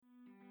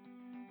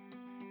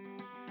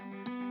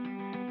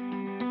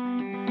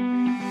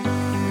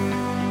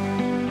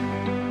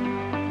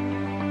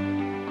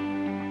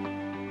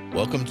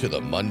Welcome to the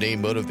Monday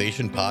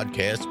Motivation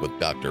Podcast with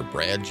Dr.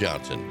 Brad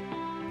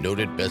Johnson,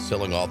 noted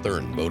best-selling author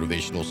and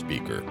motivational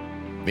speaker.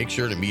 Make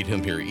sure to meet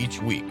him here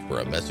each week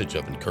for a message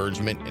of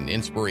encouragement and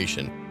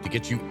inspiration to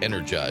get you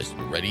energized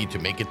and ready to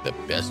make it the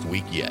best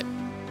week yet.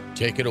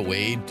 Take it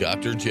away,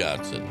 Dr.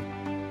 Johnson.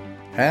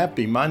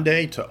 Happy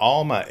Monday to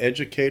all my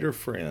educator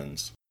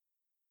friends.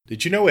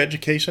 Did you know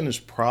education is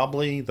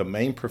probably the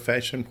main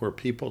profession where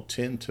people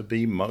tend to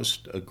be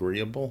most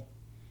agreeable?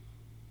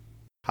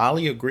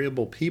 Highly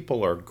agreeable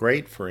people are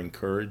great for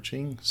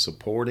encouraging,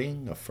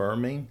 supporting,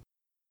 affirming,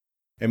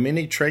 and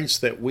many traits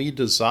that we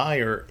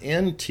desire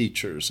in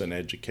teachers and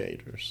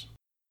educators.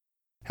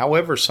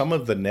 However, some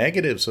of the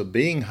negatives of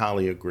being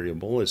highly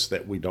agreeable is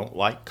that we don't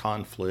like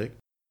conflict,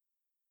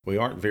 we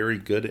aren't very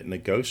good at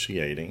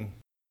negotiating,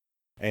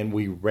 and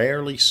we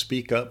rarely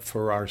speak up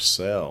for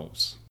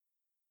ourselves.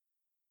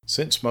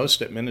 Since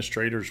most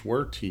administrators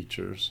were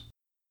teachers,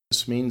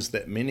 this means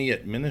that many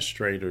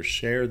administrators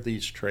share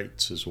these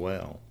traits as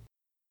well.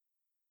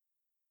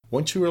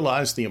 Once you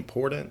realize the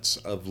importance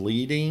of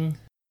leading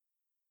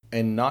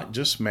and not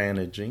just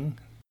managing,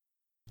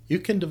 you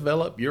can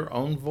develop your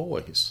own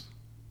voice.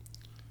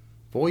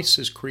 Voice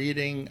is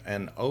creating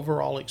an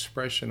overall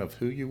expression of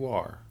who you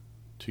are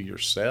to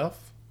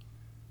yourself,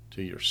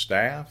 to your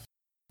staff,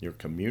 your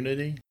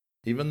community,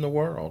 even the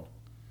world.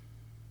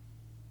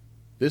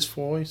 This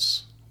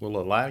voice will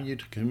allow you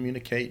to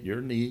communicate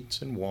your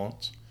needs and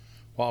wants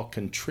while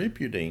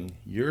contributing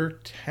your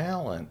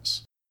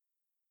talents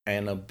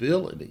and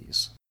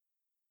abilities.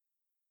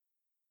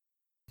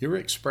 Your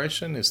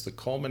expression is the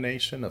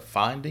culmination of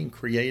finding,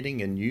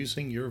 creating, and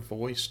using your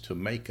voice to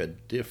make a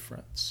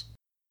difference.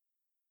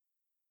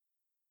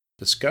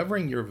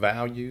 Discovering your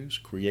values,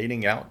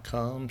 creating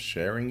outcomes,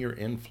 sharing your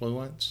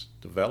influence,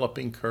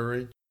 developing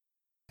courage,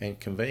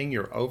 and conveying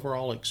your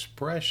overall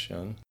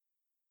expression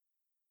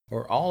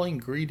are all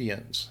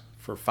ingredients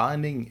for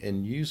finding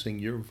and using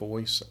your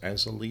voice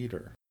as a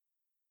leader.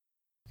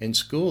 In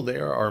school,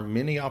 there are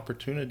many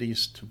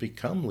opportunities to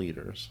become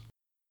leaders.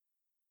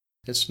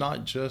 It's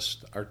not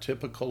just our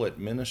typical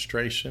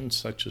administration,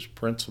 such as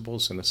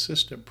principals and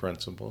assistant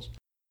principals,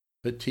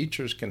 but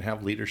teachers can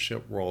have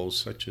leadership roles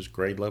such as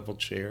grade level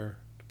chair,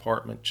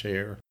 department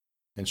chair,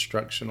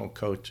 instructional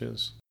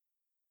coaches.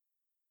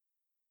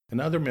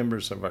 And other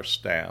members of our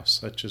staff,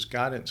 such as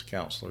guidance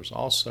counselors,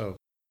 also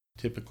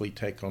typically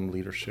take on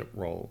leadership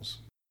roles.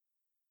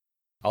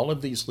 All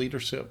of these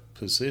leadership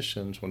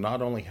positions will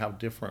not only have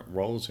different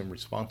roles and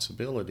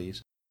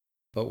responsibilities,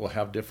 but will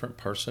have different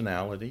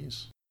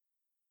personalities,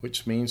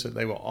 which means that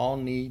they will all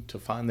need to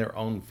find their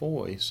own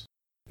voice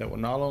that will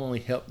not only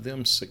help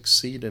them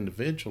succeed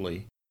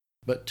individually,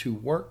 but to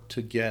work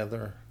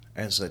together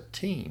as a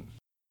team.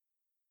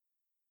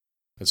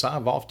 As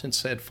I've often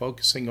said,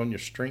 focusing on your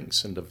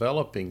strengths and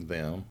developing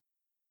them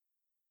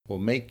will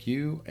make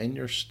you and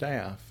your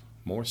staff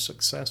more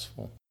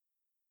successful.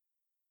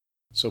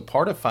 So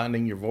part of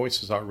finding your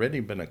voice has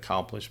already been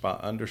accomplished by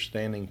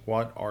understanding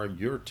what are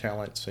your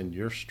talents and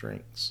your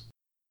strengths.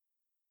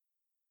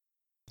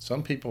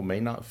 Some people may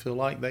not feel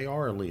like they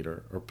are a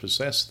leader or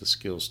possess the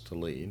skills to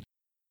lead,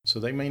 so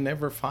they may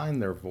never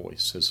find their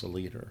voice as a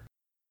leader.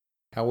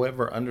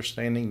 However,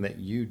 understanding that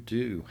you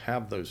do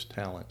have those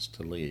talents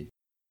to lead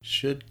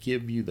should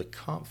give you the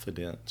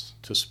confidence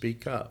to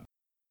speak up.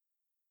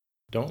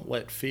 Don't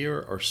let fear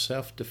or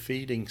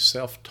self-defeating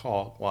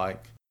self-talk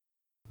like,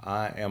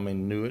 I am a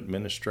new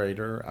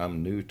administrator,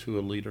 I'm new to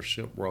a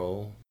leadership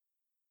role,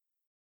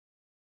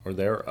 or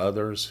there are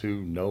others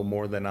who know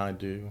more than I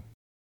do.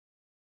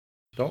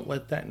 Don't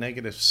let that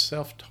negative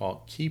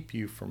self-talk keep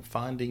you from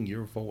finding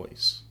your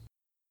voice.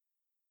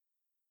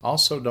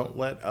 Also, don't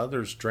let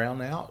others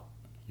drown out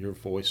your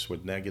voice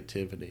with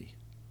negativity,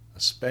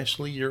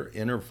 especially your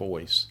inner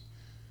voice.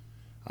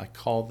 I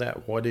call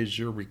that what is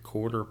your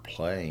recorder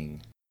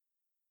playing.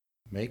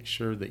 Make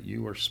sure that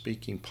you are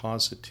speaking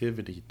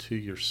positivity to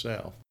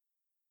yourself,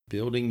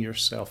 building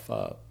yourself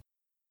up.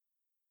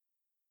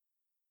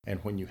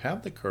 And when you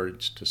have the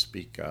courage to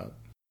speak up,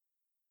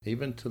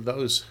 even to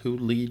those who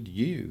lead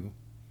you,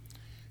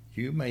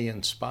 you may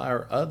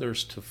inspire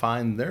others to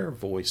find their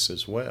voice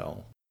as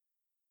well.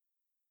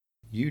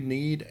 You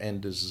need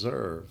and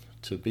deserve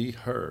to be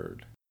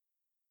heard,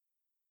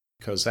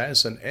 because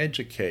as an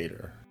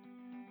educator,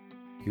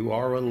 you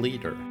are a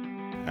leader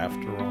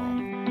after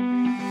all.